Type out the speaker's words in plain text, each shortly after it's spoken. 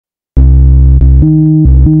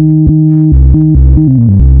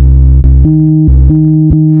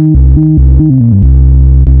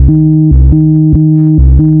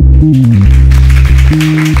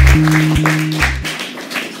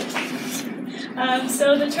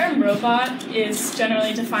So the term robot is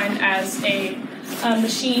generally defined as a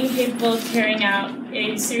machine capable of carrying out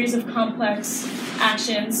a series of complex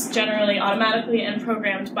actions, generally automatically and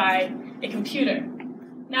programmed by a computer.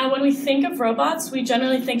 Now, when we think of robots, we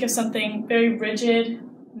generally think of something very rigid,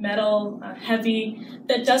 metal, heavy,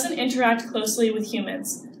 that doesn't interact closely with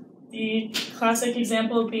humans. The classic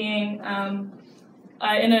example being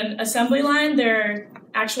in an assembly line, there are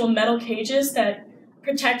actual metal cages that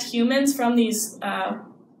protect humans from these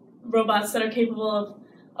robots that are capable of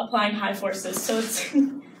applying high forces. So it's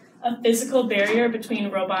a physical barrier between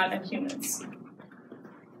robot and humans.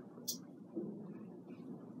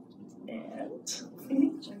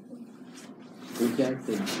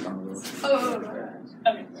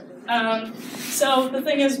 So the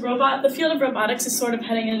thing is, the field of robotics is sort of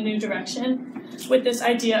heading in a new direction with this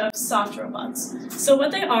idea of soft robots. So what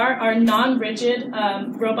they are non-rigid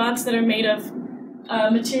robots that are made of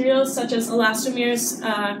materials such as elastomers,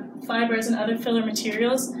 fibers, and other filler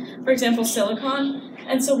materials, for example, silicone.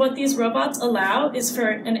 And so what these robots allow is for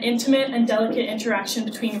an intimate and delicate interaction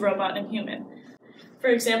between robot and human. For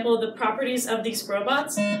example, the properties of these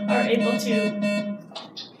robots are able to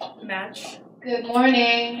match. Good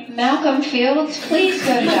morning. Malcolm Fields, please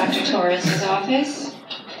go to Dr. Torres's office.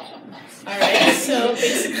 All right, so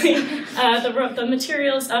basically the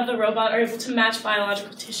materials of the robot are able to match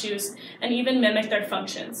biological tissues and even mimic their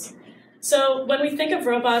functions. So when we think of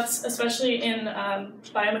robots, especially in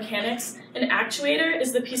biomechanics, an actuator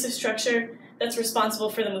is the piece of structure that's responsible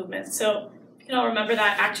for the movement. So you can all remember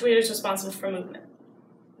that actuator is responsible for movement.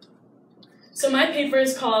 So my paper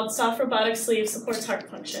is called Soft Robotic Sleeve Supports Heart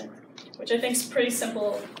Function, which I think is pretty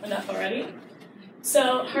simple enough already.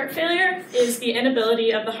 So heart failure is the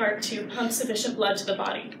inability of the heart to pump sufficient blood to the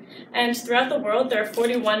body. And throughout the world, there are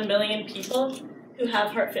 41 million people who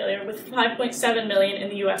have heart failure, with 5.7 million in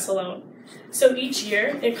the US alone. So each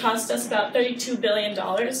year, it costs us about $32 billion.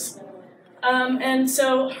 And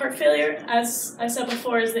so heart failure, as I said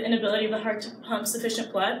before, is the inability of the heart to pump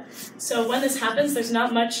sufficient blood. So when this happens, there's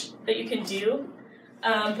not much that you can do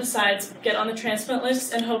besides get on the transplant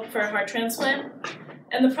list and hope for a heart transplant.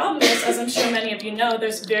 And the problem is, as I'm sure many of you know,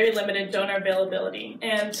 there's very limited donor availability,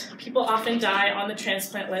 and people often die on the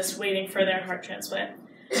transplant list waiting for their heart transplant.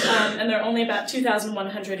 And there are only about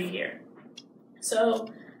 2,100 a year.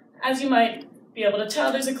 So, as you might be able to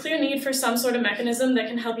tell, there's a clear need for some sort of mechanism that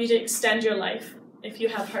can help you to extend your life if you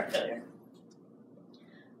have heart failure.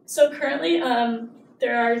 So currently,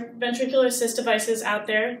 there are ventricular assist devices out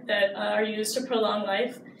there that are used to prolong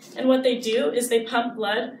life, and what they do is they pump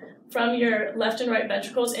blood from your left and right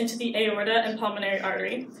ventricles into the aorta and pulmonary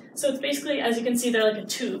artery. So it's basically, as you can see, they're like a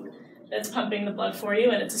tube that's pumping the blood for you,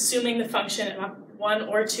 and it's assuming the function of one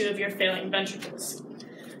or two of your failing ventricles.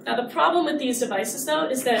 Now the problem with these devices, though,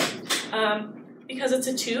 is that because it's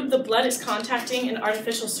a tube, the blood is contacting an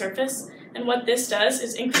artificial surface, and what this does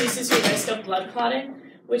is increases your risk of blood clotting,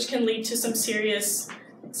 which can lead to some serious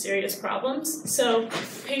problems. So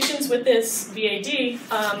patients with this VAD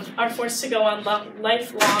are forced to go on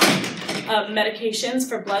lifelong medications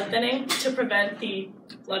for blood thinning to prevent the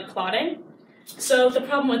blood clotting. So the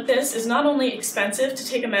problem with this is not only expensive to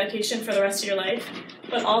take a medication for the rest of your life,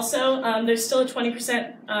 but also there's still a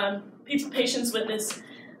 20% patients with this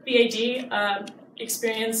VAD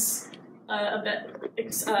experience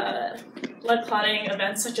blood clotting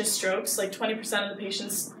events such as strokes. Like 20% of the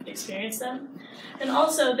patients experience them. And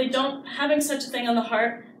also, having such a thing on the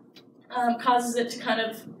heart causes it to kind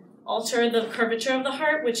of alter the curvature of the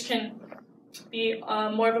heart, which can be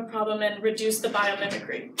more of a problem and reduce the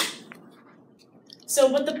biomimicry. So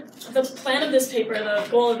what the plan of this paper, the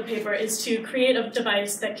goal of the paper, is to create a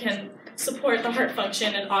device that can support the heart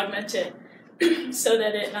function and augment it so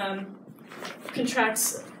that it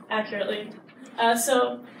contracts accurately.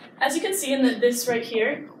 So as you can see in this right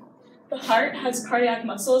here, the heart has cardiac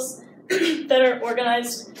muscles that are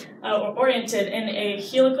organized or oriented in a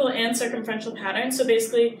helical and circumferential pattern. So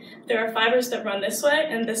basically, there are fibers that run this way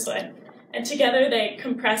and this way. And together, they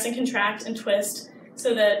compress and contract and twist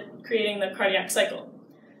so that creating the cardiac cycle.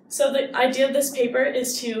 So the idea of this paper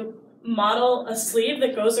is to model a sleeve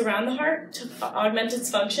that goes around the heart to augment its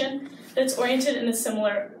function that's oriented in a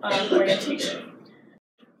similar orientation.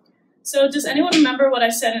 So does anyone remember what I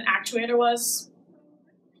said an actuator was?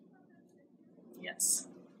 Yes.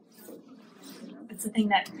 It's the thing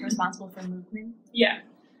that's responsible for movement? Yeah.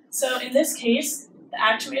 So in this case, the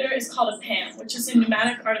actuator is called a PAM, which is a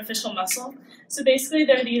pneumatic artificial muscle. So basically,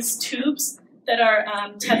 there are these tubes that are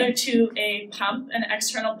tethered to a pump, an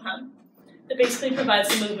external pump, that basically provides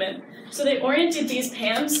the movement. So they oriented these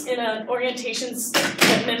PAMs in an orientation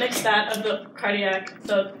that mimics that of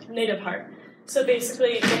the native heart. So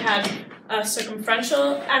basically, they had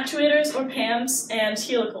circumferential actuators, or PAMs, and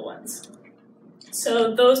helical ones.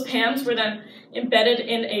 So those PAMs were then embedded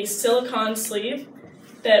in a silicone sleeve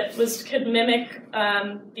that could mimic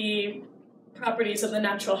the properties of the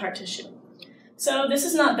natural heart tissue. So this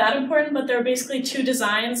is not that important, but there are basically two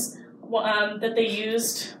designs that they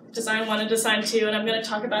used, design 1 and design 2, and I'm going to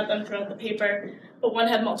talk about them throughout the paper, but one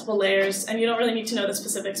had multiple layers, and you don't really need to know the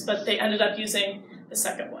specifics, but they ended up using the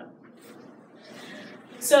second one.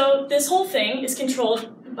 So this whole thing is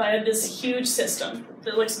controlled by this huge system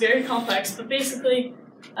that looks very complex, but basically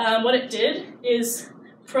what it did is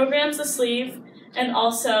programs the sleeve and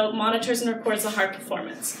also monitors and records the heart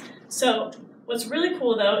performance. So what's really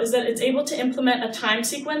cool, though, is that it's able to implement a time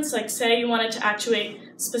sequence. Like, say you wanted to actuate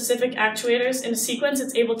specific actuators in a sequence,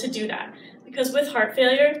 it's able to do that. Because with heart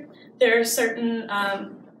failure, there are certain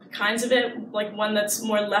kinds of it, like one that's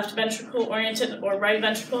more left ventricle oriented or right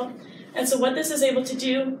ventricle. And so what this is able to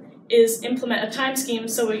do is implement a time scheme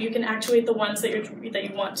so you can actuate the ones that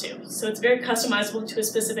you want to. So it's very customizable to a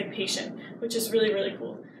specific patient, which is really, really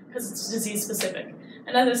cool because it's disease specific.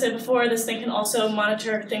 And as I said before, this thing can also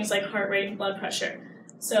monitor things like heart rate and blood pressure.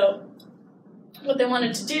 So what they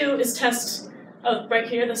wanted to do is test, right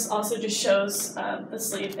here, this also just shows the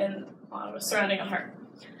sleeve surrounding a heart.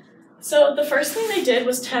 So the first thing they did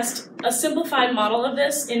was test a simplified model of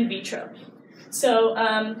this in vitro. So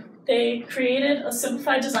they created a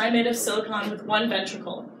simplified design made of silicone with one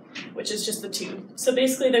ventricle, which is just the tube. So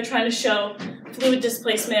basically they're trying to show fluid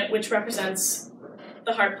displacement, which represents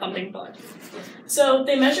the heart pumping blood. So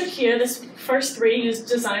they measured here, this first 3 used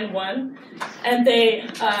design 1, and they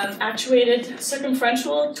actuated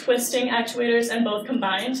circumferential, twisting actuators, and both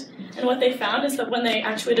combined. And what they found is that when they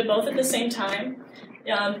actuated both at the same time,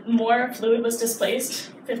 more fluid was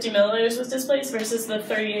displaced, 50 milliliters was displaced, versus the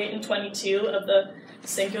 38 and 22 of the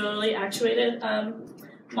singularly actuated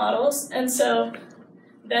models. And so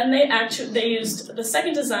then they used the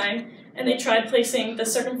second design, and they tried placing the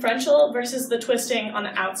circumferential versus the twisting on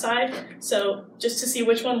the outside, so just to see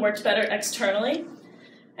which one worked better externally.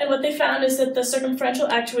 And what they found is that the circumferential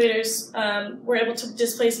actuators were able to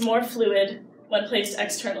displace more fluid when placed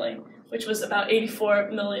externally, which was about 84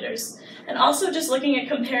 milliliters. And also just looking at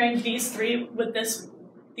comparing these 3 with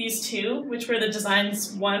these 2, which were the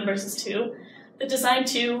designs 1 versus 2, the design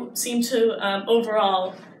 2 seemed to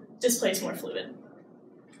overall displace more fluid.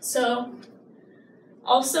 So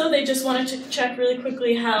also, they just wanted to check really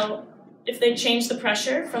quickly how, if they changed the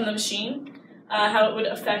pressure from the machine, how it would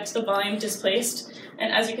affect the volume displaced.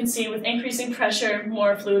 And as you can see, with increasing pressure,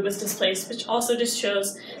 more fluid was displaced, which also just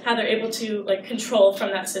shows how they're able to control from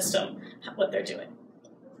that system what they're doing.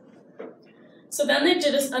 So then they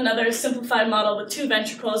did another simplified model with 2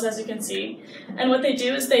 ventricles, as you can see. And what they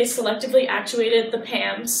do is they selectively actuated the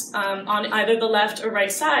PAMs on either the left or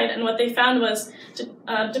right side. And what they found was,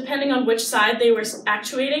 depending on which side they were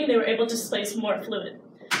actuating, they were able to displace more fluid.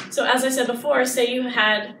 So as I said before, say you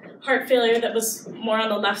had heart failure that was more on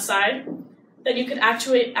the left side, then you could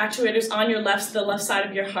actuate actuators on the left side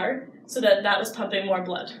of your heart so that that was pumping more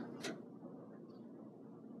blood.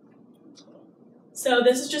 So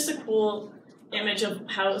this is just a cool image of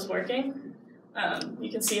how it was working. You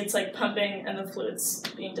can see it's pumping and the fluid's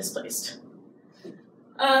being displaced.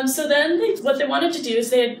 So then what they wanted to do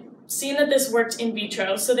is they had seen that this worked in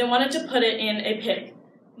vitro, so they wanted to put it in a pig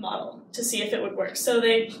model to see if it would work. So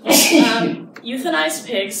they euthanized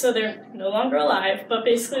pigs, so they're no longer alive, but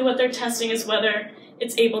basically what they're testing is whether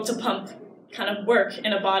it's able to kind of work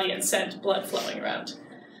in a body and send blood flowing around.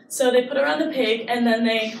 So they put it around the pig, and then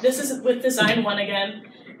this is with design 1 again,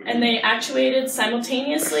 and they actuated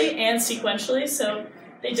simultaneously and sequentially. So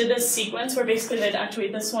they did this sequence where basically they'd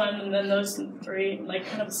actuate this one and then those 3,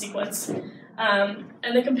 kind of a sequence.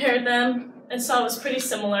 And they compared them and saw it was pretty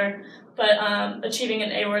similar, but achieving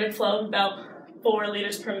an aortic flow of about 4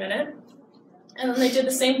 liters per minute. And then they did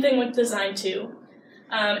the same thing with design 2,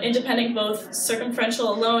 independent both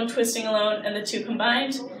circumferential alone, twisting alone, and the 2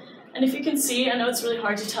 combined. And if you can see, I know it's really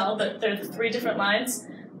hard to tell, but there are 3 different lines.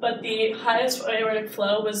 But the highest aortic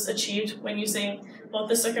flow was achieved when using both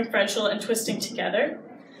the circumferential and twisting together.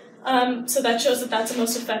 So that shows that that's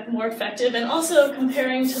more effective. And also,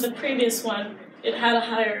 comparing to the previous one, it had a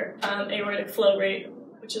higher aortic flow rate,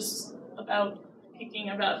 which is peaking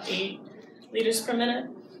about 8 liters per minute.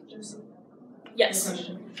 Yes?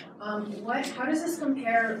 Question. How does this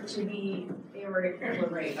compare to the aortic flow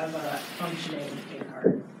rate of a functioning pig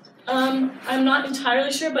heart? I'm not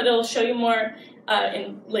entirely sure, but it'll show you more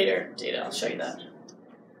in later data. I'll show you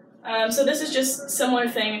that. So this is just a similar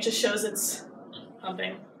thing. It just shows it's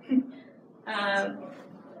pumping. Are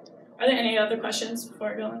there any other questions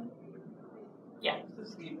before I go on? Yeah. How does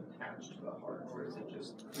this sleeve attach to the heart, or is it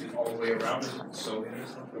just all the way around? Is it sewed in or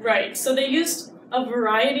something? Right. So they used a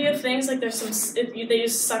variety of things. Like there's they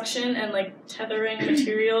use suction and like tethering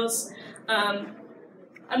materials.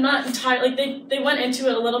 I'm not entirely they went into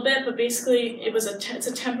it a little bit, but basically it's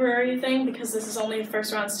a temporary thing because this is only a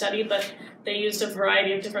first round study. But they used a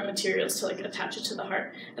variety of different materials to like attach it to the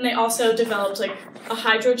heart, and they also developed like a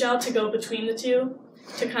hydrogel to go between the two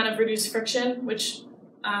to kind of reduce friction, which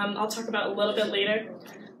I'll talk about a little bit later.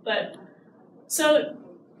 But so,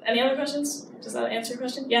 any other questions? Does that answer your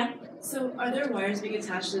question? Yeah. So, are there wires being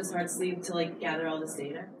attached to this heart sleeve to like gather all this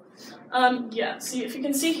data? Yeah. So if you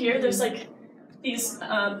can see here, there's like these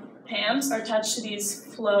PAMs are attached to these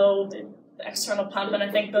flow, the external pump, and I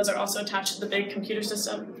think those are also attached to the big computer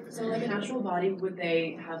system. So, like an actual body, would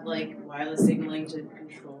they have like wireless signaling to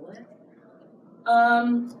control it?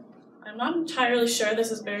 I'm not entirely sure.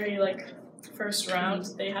 This is very like first round.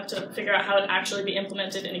 They have to figure out how it actually be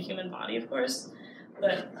implemented in a human body, of course.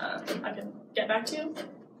 But I can get back to you.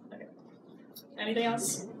 Okay. Anything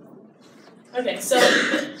else? Okay, so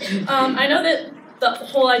I know that the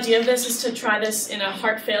whole idea of this is to try this in a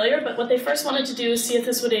heart failure, but what they first wanted to do is see if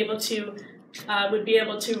this would be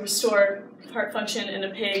able to restore heart function in a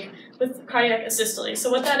pig with cardiac asystole. So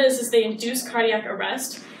what that is they induce cardiac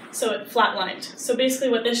arrest, so it flatlined. So basically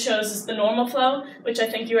what this shows is the normal flow, which I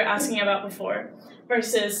think you were asking about before,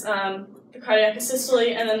 versus the cardiac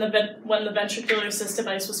asystole, and then when the ventricular assist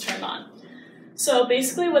device was turned on. So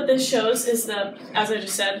basically what this shows is as I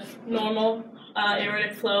just said, normal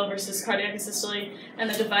aortic flow versus cardiac asystole and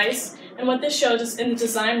the device. And what this showed is in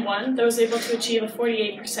design 1, that was able to achieve a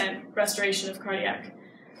 48% restoration of cardiac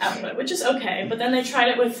output, which is okay. But then they tried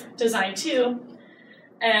it with design 2,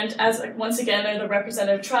 and once again, they're the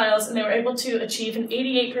representative trials, and they were able to achieve an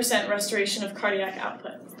 88% restoration of cardiac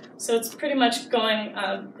output. So it's pretty much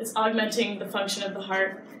it's augmenting the function of the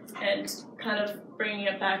heart and kind of bringing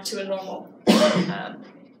it back to a normal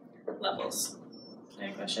levels.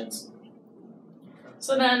 Any questions?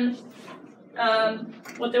 So then,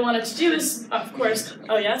 what they wanted to do is, of course,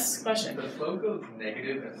 oh yes, question? If the flow goes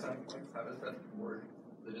negative at some point, how does that work?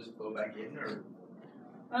 Does it just flow back in, or?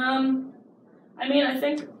 I mean, I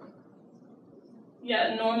think,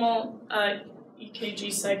 yeah, normal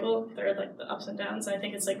EKG cycle, there are like the ups and downs, and I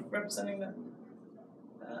think it's like representing the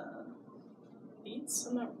beats.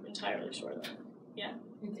 I'm not entirely sure though. Yeah?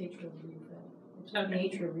 It's atrial refill. It's Okay.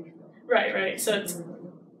 atrial refill. Right. So it's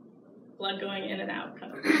blood going in and out,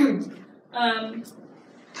 kind of.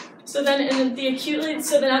 So then in the acutely,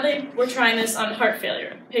 so now they were trying this on heart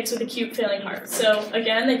failure, pigs with acute failing heart. So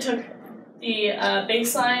again, they took the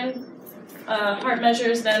baseline heart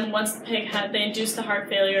measures, then once the pig they induced the heart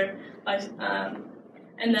failure,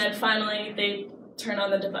 and then finally they turned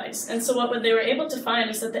on the device. And so what they were able to find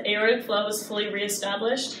is that the aortic flow was fully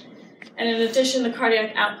reestablished, and in addition, the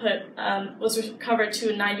cardiac output was recovered to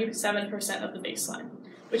 97% of the baseline,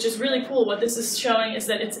 which is really cool. What this is showing is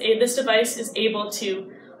that this device is able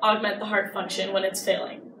to augment the heart function when it's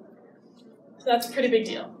failing. So that's a pretty big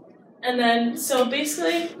deal. And then, so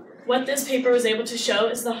basically, what this paper was able to show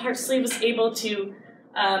is the heart sleeve was able to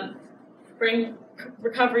bring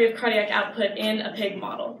recovery of cardiac output in a pig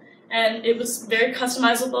model. And it was very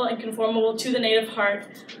customizable and conformable to the native heart.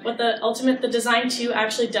 What the design 2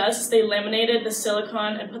 actually does is they laminated the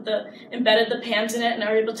silicone and embedded the PAMs in it and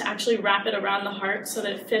are able to actually wrap it around the heart so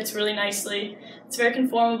that it fits really nicely. It's very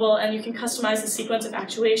conformable, and you can customize the sequence of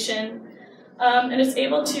actuation. And it's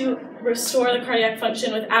able to restore the cardiac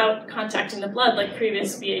function without contacting the blood like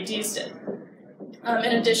previous VADs did.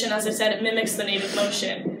 In addition, as I said, it mimics the native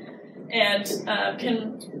motion and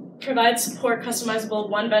can provide support customizable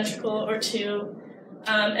 1 ventricle or 2,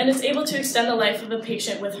 and it's able to extend the life of a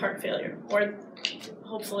patient with heart failure, or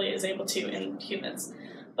hopefully is able to in humans.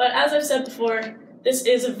 But as I've said before, this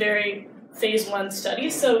is a very phase 1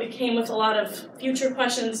 study, so it came with a lot of future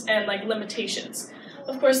questions and like limitations.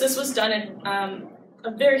 Of course, this was done in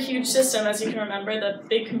a very huge system, as you can remember, the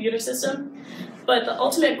big computer system. But the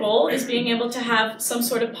ultimate goal is being able to have some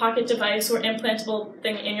sort of pocket device or implantable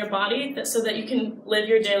thing in your body so that you can live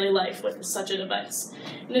your daily life with such a device.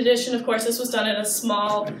 In addition, of course, this was done in a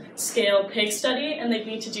small-scale pig study, and they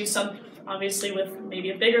need to do some, obviously, with maybe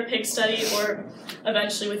a bigger pig study or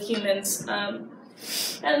eventually with humans.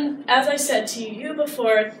 And as I said to you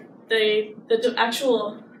before, the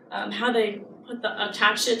actual how they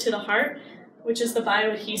attached it to the heart, which is the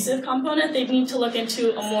bioadhesive component, they need to look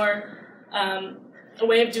into a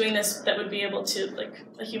way of doing this that would be able to, like,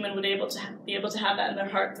 a human would be able to have that in their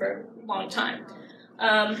heart for a long time.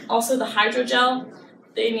 Also, the hydrogel,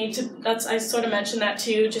 I sort of mentioned that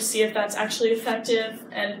too, just see if that's actually effective,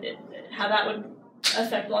 and how that would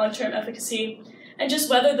affect long-term efficacy, and just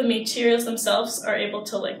whether the materials themselves are able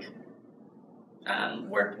to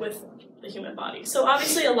work with the human body. So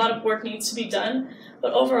obviously a lot of work needs to be done,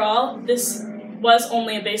 but overall this was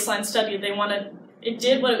only a baseline study. It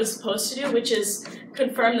did what it was supposed to do, which is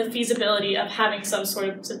confirm the feasibility of having some sort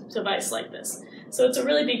of device like this. So it's a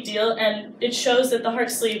really big deal, and it shows that the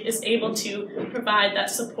heart sleeve is able to provide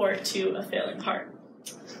that support to a failing heart.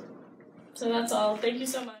 So that's all. Thank you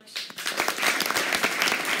so much.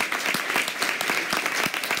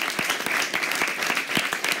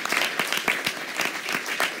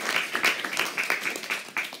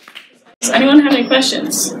 Does anyone have any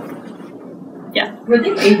questions? Yeah. Were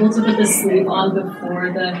they able to put the sleeve on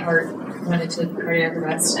before the heart went into cardiac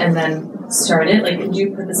arrest and then started? Like, could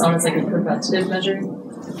you put this on as like a preventative measure?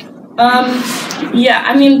 Yeah,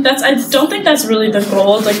 I mean, I don't think that's really the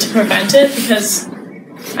goal, like to prevent it, because,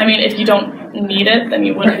 I mean, if you don't need it, then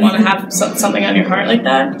you wouldn't want to have something on your heart like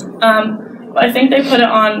that. But I think they put it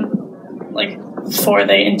on, like, before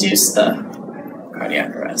they induced the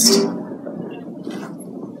cardiac arrest.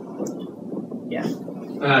 Yeah.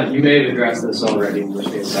 You may have addressed this already, in which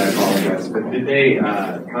case I apologize, but did they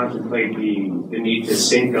contemplate the need to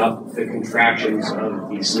sync up the contractions of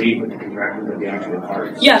the sleeve with the contractions of the actual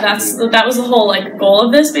heart? Yeah, that was the whole goal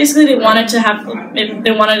of this. Basically, they wanted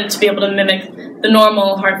it to be able to mimic the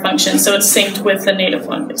normal heart function, so it's synced with the native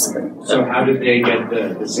one, basically. So how did they get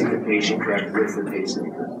the syncopation correct with the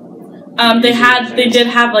pacemaker? They did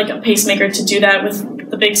have a pacemaker to do that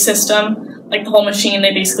with the big system. Like the whole machine,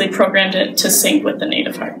 they basically programmed it to sync with the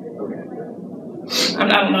native heart. Okay. I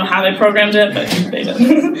don't know how they programmed it, but they did.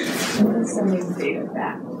 Sending data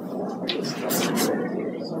back.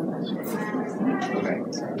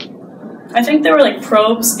 I think there were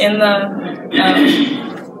probes in the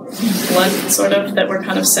blood, sort of, that were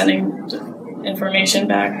kind of sending information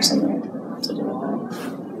back or something to do with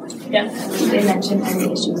that. Yeah. Did they mention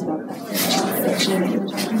any issues about friction that you were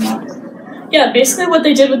talking about? Yeah, basically what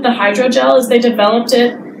they did with the hydrogel is they developed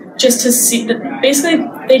it just to see that basically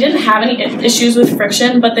they didn't have any issues with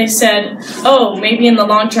friction, but they said, oh, maybe in the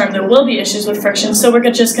long term there will be issues with friction, so we're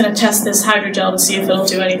just going to test this hydrogel to see if it'll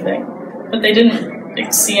do anything. But they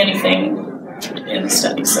didn't see anything in the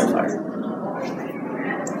study so far.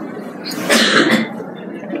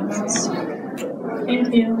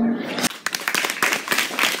 Thank you.